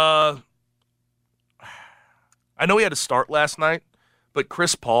 I know he had to start last night, but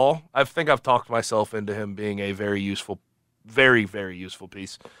Chris Paul, I think I've talked myself into him being a very useful, very, very useful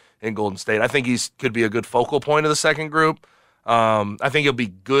piece in Golden State. I think he could be a good focal point of the second group. I think he'll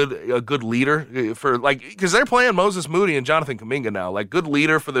be a good leader because they're playing Moses Moody and Jonathan Kuminga now, good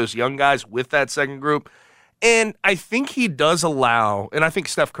leader for those young guys with that second group. And I think he does allow, and I think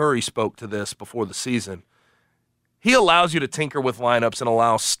Steph Curry spoke to this before the season, he allows you to tinker with lineups and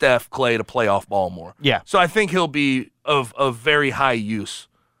allow Steph, Clay to play off ball more. Yeah. So I think he'll be of very high use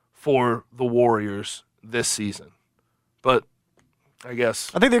for the Warriors this season. But I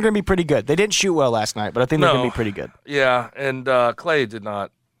think they're going to be pretty good. They didn't shoot well last night, but I think they're going to be pretty good. Yeah, and Clay didn't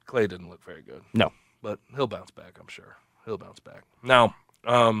look very good. No. But he'll bounce back, I'm sure. He'll bounce back. Now,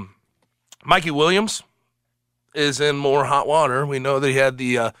 Mikey Williams is in more hot water. We know that he had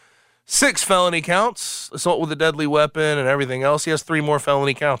the 6 felony counts, assault with a deadly weapon and everything else. He has 3 more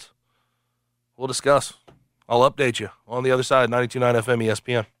felony counts. We'll discuss. I'll update you on the other side, 92.9 FM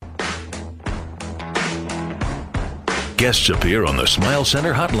ESPN. Guests appear on the Smile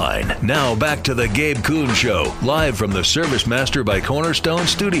Center hotline. Now back to the Gabe Kuhn Show, live from the Service Master by Cornerstone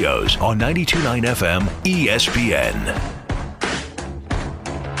Studios on 92.9 FM ESPN.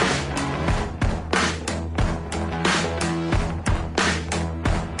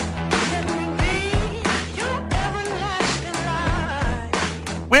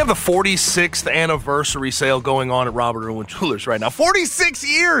 We have the 46th anniversary sale going on at Robert Irwin Jewelers right now. 46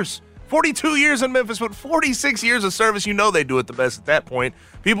 years! 42 years in Memphis, but 46 years of service. You know they do it the best at that point.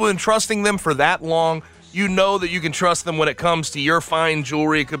 People have been trusting them for that long. You know that you can trust them when it comes to your fine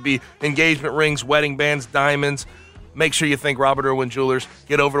jewelry. It could be engagement rings, wedding bands, diamonds. Make sure you think Robert Irwin Jewelers.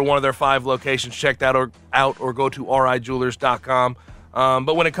 Get over to one of their 5 locations. Check that out or go to rijewelers.com.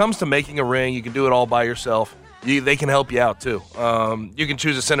 But when it comes to making a ring, you can do it all by yourself. They can help you out, too. You can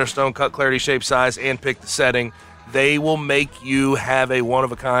choose a center stone, cut, clarity, shape, size, and pick the setting. They will make you have a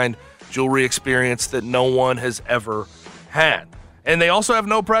one-of-a-kind jewelry experience that no one has ever had. And they also have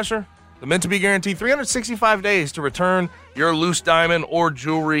no pressure. The meant to be guarantee 365 days to return your loose diamond or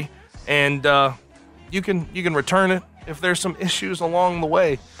jewelry, and you can return it if there's some issues along the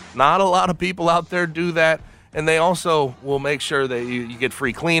way. Not a lot of people out there do that, and they also will make sure that you get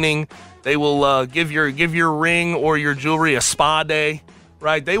free cleaning. They will give your ring or your jewelry a spa day,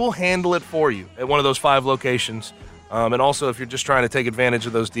 right? They will handle it for you at one of those 5 locations. And also, if you're just trying to take advantage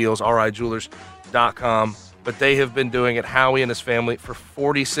of those deals, rijewelers.com. But they have been doing it, Howie and his family, for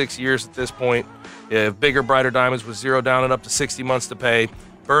 46 years at this point. Bigger, brighter diamonds with 0 down and up to 60 months to pay.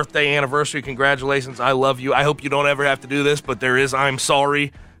 Birthday, anniversary, congratulations. I love you. I hope you don't ever have to do this, but there is I'm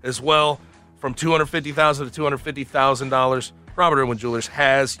sorry as well. From $250,000 to $250,000, Robert Irwin Jewelers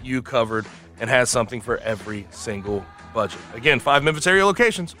has you covered and has something for every single budget. Again, 5 Memphis area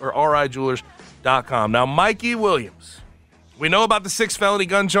locations or rijewelers.com. Now, Mikey Williams. We know about the 6 felony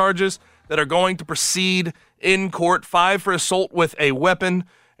gun charges that are going to proceed in court, 5 for assault with a weapon,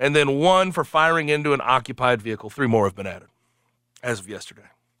 and then 1 for firing into an occupied vehicle. 3 more have been added as of yesterday.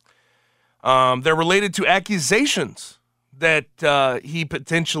 They're related to accusations that he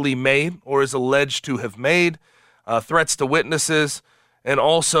potentially made or is alleged to have made, threats to witnesses, and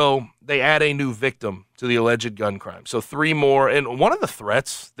also they add a new victim to the alleged gun crime. So 3 more. And one of the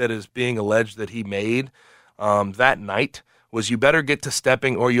threats that is being alleged that he made that night was, you better get to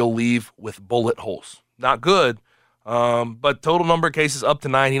stepping or you'll leave with bullet holes. Not good, but total number of cases up to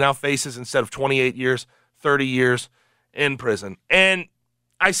 9. He now faces, instead of 28 years, 30 years in prison. And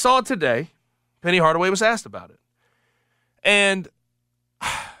I saw today, Penny Hardaway was asked about it. And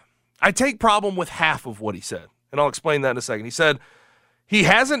I take problem with half of what he said, and I'll explain that in a second. He said he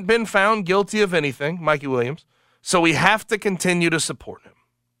hasn't been found guilty of anything, Mikey Williams, so we have to continue to support him.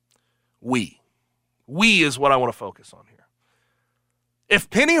 We is what I want to focus on here. If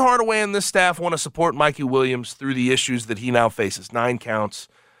Penny Hardaway and this staff want to support Mikey Williams through the issues that he now faces, 9 counts,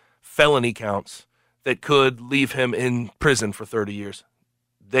 felony counts, that could leave him in prison for 30 years,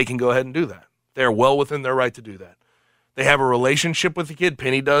 they can go ahead and do that. They're well within their right to do that. They have a relationship with the kid.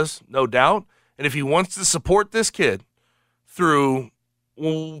 Penny does, no doubt. And if he wants to support this kid through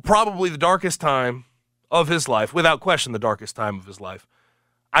probably the darkest time of his life, without question the darkest time of his life,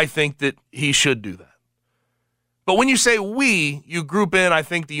 I think that he should do that. But when you say we, you group in, I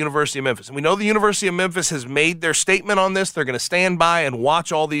think, the University of Memphis. And we know the University of Memphis has made their statement on this. They're going to stand by and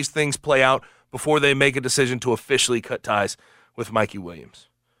watch all these things play out before they make a decision to officially cut ties with Mikey Williams.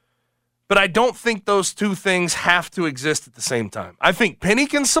 But I don't think those 2 things have to exist at the same time. I think Penny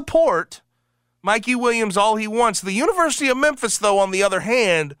can support Mikey Williams all he wants. The University of Memphis, though, on the other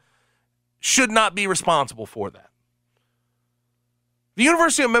hand, should not be responsible for that. The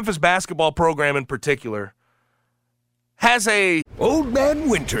University of Memphis basketball program in particular has a... Old Man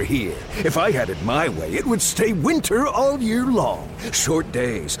Winter here. If I had it my way, it would stay winter all year long. Short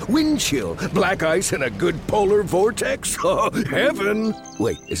days, wind chill, black ice, and a good polar vortex. Oh, heaven.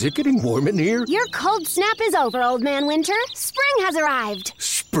 Wait, is it getting warm in here? Your cold snap is over, Old Man Winter. Spring has arrived.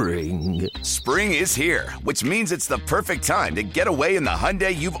 Spring. Spring is here, which means it's the perfect time to get away in the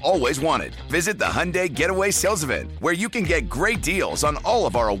Hyundai you've always wanted. Visit the Hyundai Getaway Sales Event, where you can get great deals on all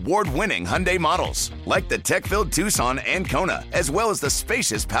of our award-winning Hyundai models, like the tech-filled Tucson and Kona, as well as the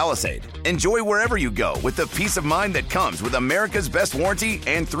spacious Palisade. Enjoy wherever you go with the peace of mind that comes with America's best warranty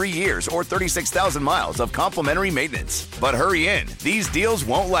and 3 years or 36,000 miles of complimentary maintenance. But hurry in, these deals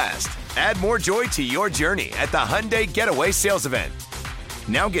won't last. Add more joy to your journey at the Hyundai Getaway Sales Event.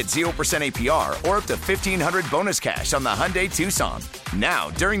 Now get 0% APR or up to $1,500 bonus cash on the Hyundai Tucson.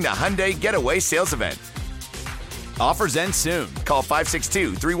 Now, during the Hyundai Getaway Sales Event. Offers end soon. Call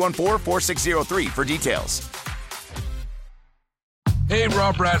 562-314-4603 for details. Hey,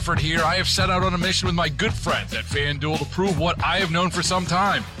 Rob Bradford here. I have set out on a mission with my good friends at FanDuel to prove what I have known for some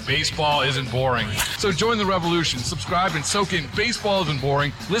time. Baseball isn't boring. So join the revolution. Subscribe and soak in Baseball Isn't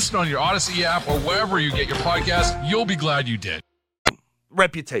Boring. Listen on your Odyssey app or wherever you get your podcast. You'll be glad you did.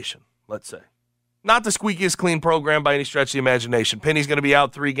 Reputation, let's say. Not the squeakiest clean program by any stretch of the imagination. Penny's going to be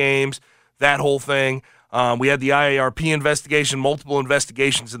out 3 games, that whole thing. We had the IARP investigation, multiple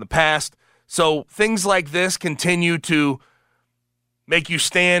investigations in the past. So things like this continue to make you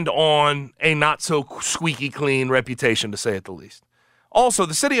stand on a not so squeaky clean reputation, to say it the least. Also,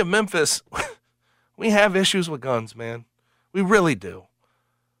 the city of Memphis, we have issues with guns, man. We really do.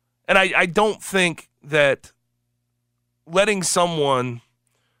 And I don't think that letting someone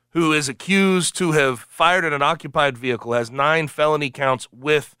who is accused to have fired at an occupied vehicle, has 9 felony counts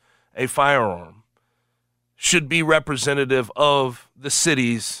with a firearm, should be representative of the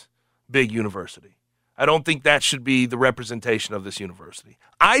city's big university. I don't think that should be the representation of this university.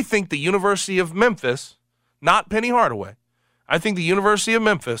 I think the University of Memphis, not Penny Hardaway, I think the University of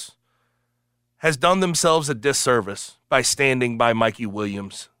Memphis has done themselves a disservice by standing by Mikey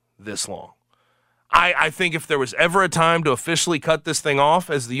Williams this long. I think if there was ever a time to officially cut this thing off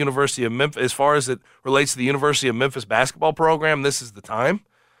as the University of Memphis, as far as it relates to the University of Memphis basketball program, this is the time.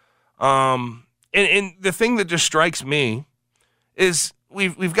 And the thing that just strikes me is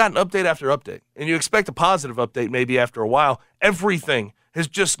we've gotten update after update, and you expect a positive update maybe after a while. Everything has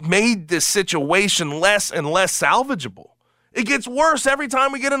just made this situation less and less salvageable. It gets worse every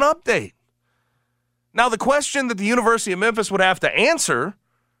time we get an update. Now, the question that the University of Memphis would have to answer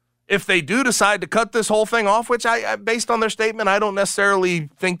if they do decide to cut this whole thing off, which I based on their statement, I don't necessarily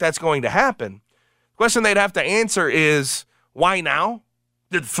think that's going to happen. The question they'd have to answer is, why now?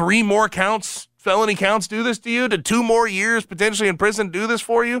 Did 3 more felony counts do this to you? Did 2 more years potentially in prison do this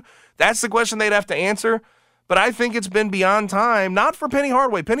for you? That's the question they'd have to answer. But I think it's been beyond time, not for Penny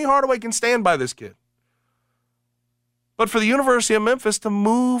Hardaway. Penny Hardaway can stand by this kid. But for the University of Memphis to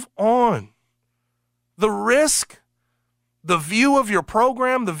move on. The risk, the view of your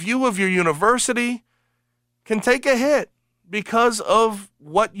program, the view of your university can take a hit because of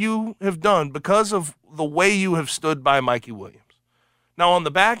what you have done, because of the way you have stood by Mikey Williams. Now, on the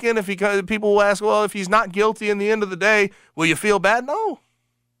back end, people will ask, well, if he's not guilty in the end of the day, will you feel bad? No.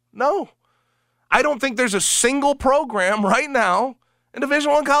 I don't think there's a single program right now in Division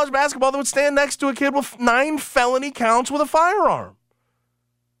I college basketball that would stand next to a kid with 9 felony counts with a firearm.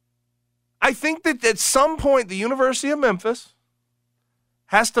 I think that at some point the University of Memphis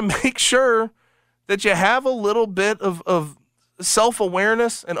has to make sure that you have a little bit of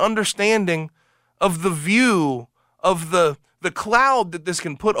self-awareness and understanding of the view of the cloud that this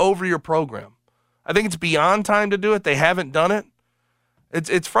can put over your program. I think it's beyond time to do it. They haven't done it.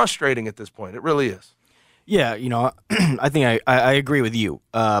 It's frustrating at this point. It really is. Yeah, I think I agree with you.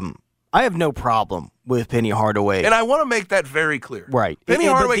 I have no problem with Penny Hardaway. And I want to make that very clear. Right. Penny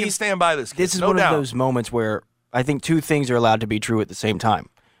Hardaway can stand by this kid. This is no one doubt. of those moments where I think 2 things are allowed to be true at the same time.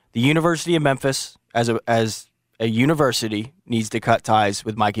 The University of Memphis, as a university, needs to cut ties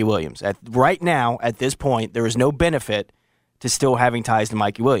with Mikey Williams. Right now, at this point, there is no benefit to still having ties to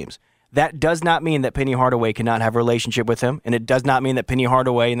Mikey Williams. That does not mean that Penny Hardaway cannot have a relationship with him, and it does not mean that Penny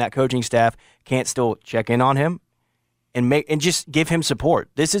Hardaway and that coaching staff can't still check in on him and just give him support.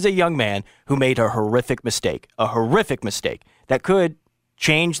 This is a young man who made a horrific mistake that could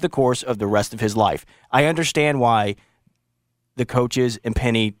change the course of the rest of his life. I understand why the coaches and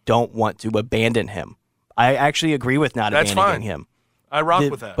Penny don't want to abandon him. I actually agree with not abandoning him. I rock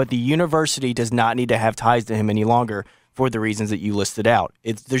with that. But the university does not need to have ties to him any longer for the reasons that you listed out.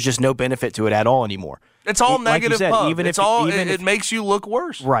 There's just no benefit to it at all anymore. It's all negative. Like you said, It makes you look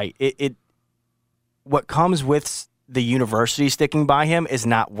worse. Right. What comes with the university sticking by him is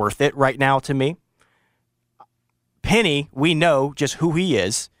not worth it right now to me. Penny, we know just who he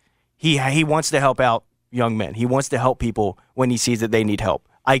is. He wants to help out young men. He wants to help people when he sees that they need help.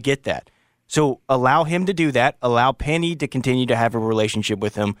 I get that. So allow him to do that. Allow Penny to continue to have a relationship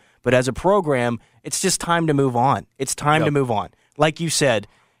with him. But as a program, it's just time to move on. It's time to move on. Like you said,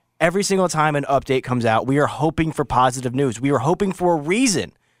 every single time an update comes out, we are hoping for positive news. We are hoping for a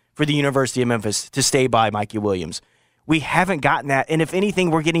reason for the University of Memphis to stay by Mikey Williams. We haven't gotten that, and if anything,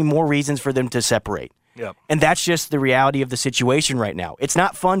 we're getting more reasons for them to separate. Yep. And that's just the reality of the situation right now. It's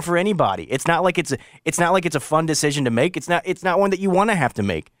not fun for anybody. It's not like it's a fun decision to make. It's not one that you want to have to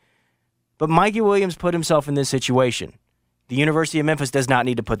make. But Mikey Williams put himself in this situation. The University of Memphis does not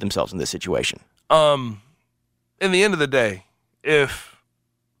need to put themselves in this situation. In the end of the day, if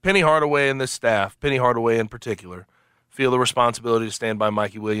Penny Hardaway and this staff, Penny Hardaway in particular, feel the responsibility to stand by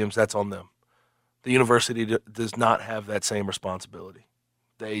Mikey Williams, that's on them. The university does not have that same responsibility.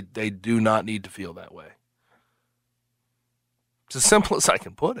 They do not need to feel that way. It's as simple as I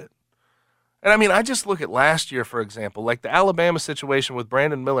can put it. And I mean, I just look at last year, for example, like the Alabama situation with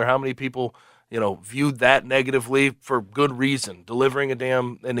Brandon Miller, how many people, viewed that negatively for good reason, delivering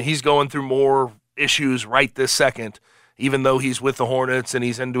and he's going through more issues right this second, even though he's with the Hornets and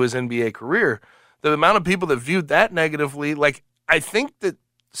he's into his NBA career. The amount of people that viewed that negatively, I think that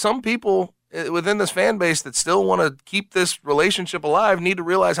some people within this fan base that still want to keep this relationship alive need to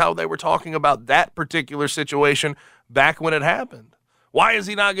realize how they were talking about that particular situation back when it happened. Why is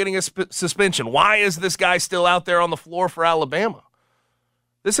he not getting a suspension? Why is this guy still out there on the floor for Alabama?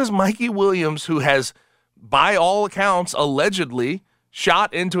 This is Mikey Williams, who has, by all accounts, allegedly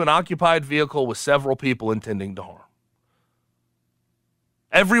shot into an occupied vehicle with several people intending to harm.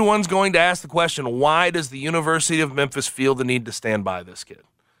 Everyone's going to ask the question, why does the University of Memphis feel the need to stand by this kid?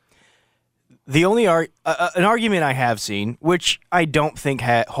 The only an argument I have seen, which I don't think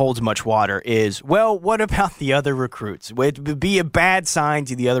holds much water, is, well, what about the other recruits? It would be a bad sign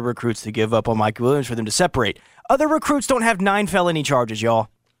to the other recruits to give up on Mikey Williams for them to separate. Other recruits don't have 9 felony charges, y'all.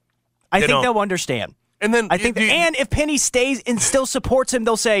 I think they'll understand. And then and if Penny stays and still supports him,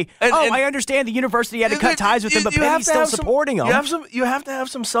 they'll say, I understand the university had to cut ties with him, but Penny's still supporting him. You have to have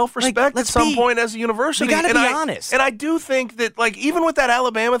some self-respect at some point as a university. You got to be honest. And I do think that, like, even with that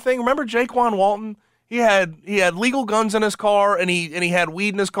Alabama thing, remember Jaquan Walton? He had legal guns in his car and he had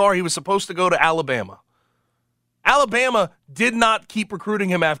weed in his car. He was supposed to go to Alabama. Alabama did not keep recruiting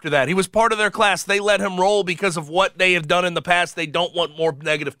him after that. He was part of their class. They let him roll because of what they have done in the past. They don't want more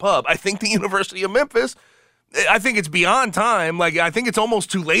negative pub. I think the University of Memphis, I think it's beyond time. Like, I think it's almost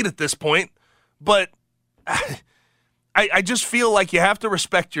too late at this point. But I just feel like you have to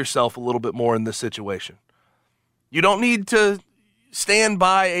respect yourself a little bit more in this situation. You don't need to stand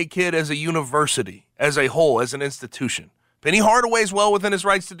by a kid as a university, as a whole, as an institution. Penny Hardaway's well within his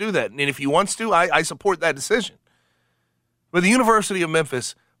rights to do that. And if he wants to, I support that decision. But the University of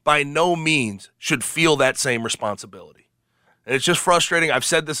Memphis, by no means, should feel that same responsibility. And it's just frustrating. I've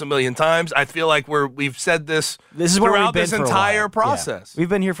said this a million times. I feel like we've said this throughout this entire process. Yeah. We've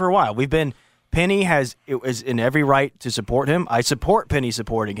been here for a while. Penny is in every right to support him. I support Penny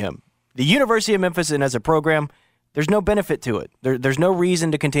supporting him. The University of Memphis, and as a program, there's no benefit to it. There's no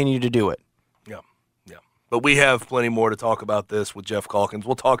reason to continue to do it. Yeah. But we have plenty more to talk about this with Jeff Calkins.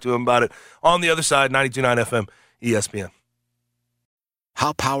 We'll talk to him about it on the other side, 92.9 FM, ESPN.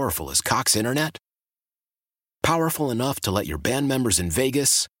 How powerful is Cox Internet? Powerful enough to let your band members in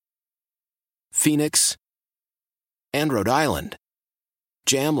Vegas, Phoenix, and Rhode Island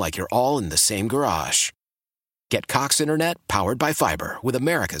jam like you're all in the same garage. Get Cox Internet powered by fiber with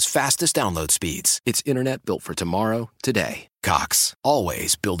America's fastest download speeds. It's internet built for tomorrow, today. Cox,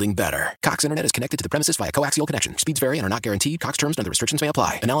 always building better. Cox Internet is connected to the premises via coaxial connection. Speeds vary and are not guaranteed. Cox terms and other restrictions may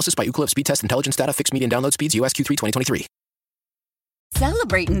apply. Analysis by Ookla Speed Test Intelligence Data. Fixed median download speeds. US Q3 2023.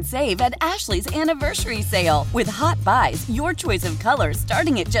 Celebrate and save at Ashley's Anniversary Sale. With Hot Buys, your choice of colors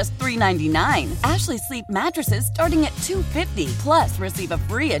starting at just $3.99. Ashley Sleep mattresses starting at $2.50. Plus, receive a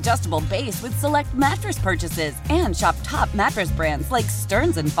free adjustable base with select mattress purchases. And shop top mattress brands like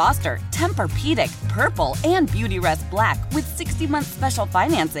Stearns & Foster, Tempur-Pedic, Purple, and Beautyrest Black with 60-month special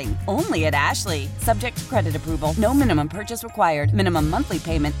financing. Only at Ashley. Subject to credit approval. No minimum purchase required. Minimum monthly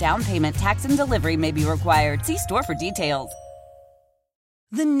payment, down payment, tax, and delivery may be required. See store for details.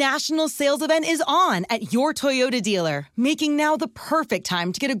 The national sales event is on at your Toyota dealer, making now the perfect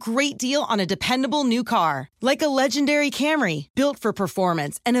time to get a great deal on a dependable new car. Like a legendary Camry, built for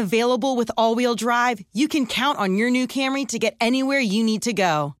performance and available with all-wheel drive, you can count on your new Camry to get anywhere you need to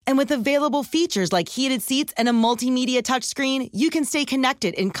go. And with available features like heated seats and a multimedia touchscreen, you can stay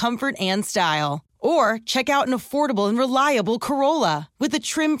connected in comfort and style. Or check out an affordable and reliable Corolla with a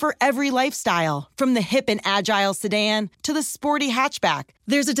trim for every lifestyle. From the hip and agile sedan to the sporty hatchback,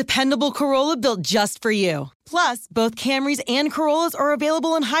 there's a dependable Corolla built just for you. Plus, both Camrys and Corollas are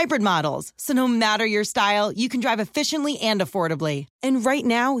available in hybrid models. So no matter your style, you can drive efficiently and affordably. And right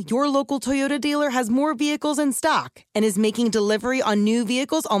now, your local Toyota dealer has more vehicles in stock and is making delivery on new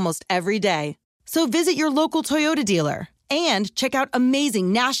vehicles almost every day. So visit your local Toyota dealer. And check out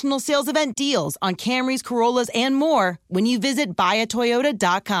amazing national sales event deals on Camrys, Corollas, and more when you visit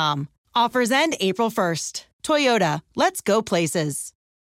buyatoyota.com. Offers end April 1st. Toyota, let's go places.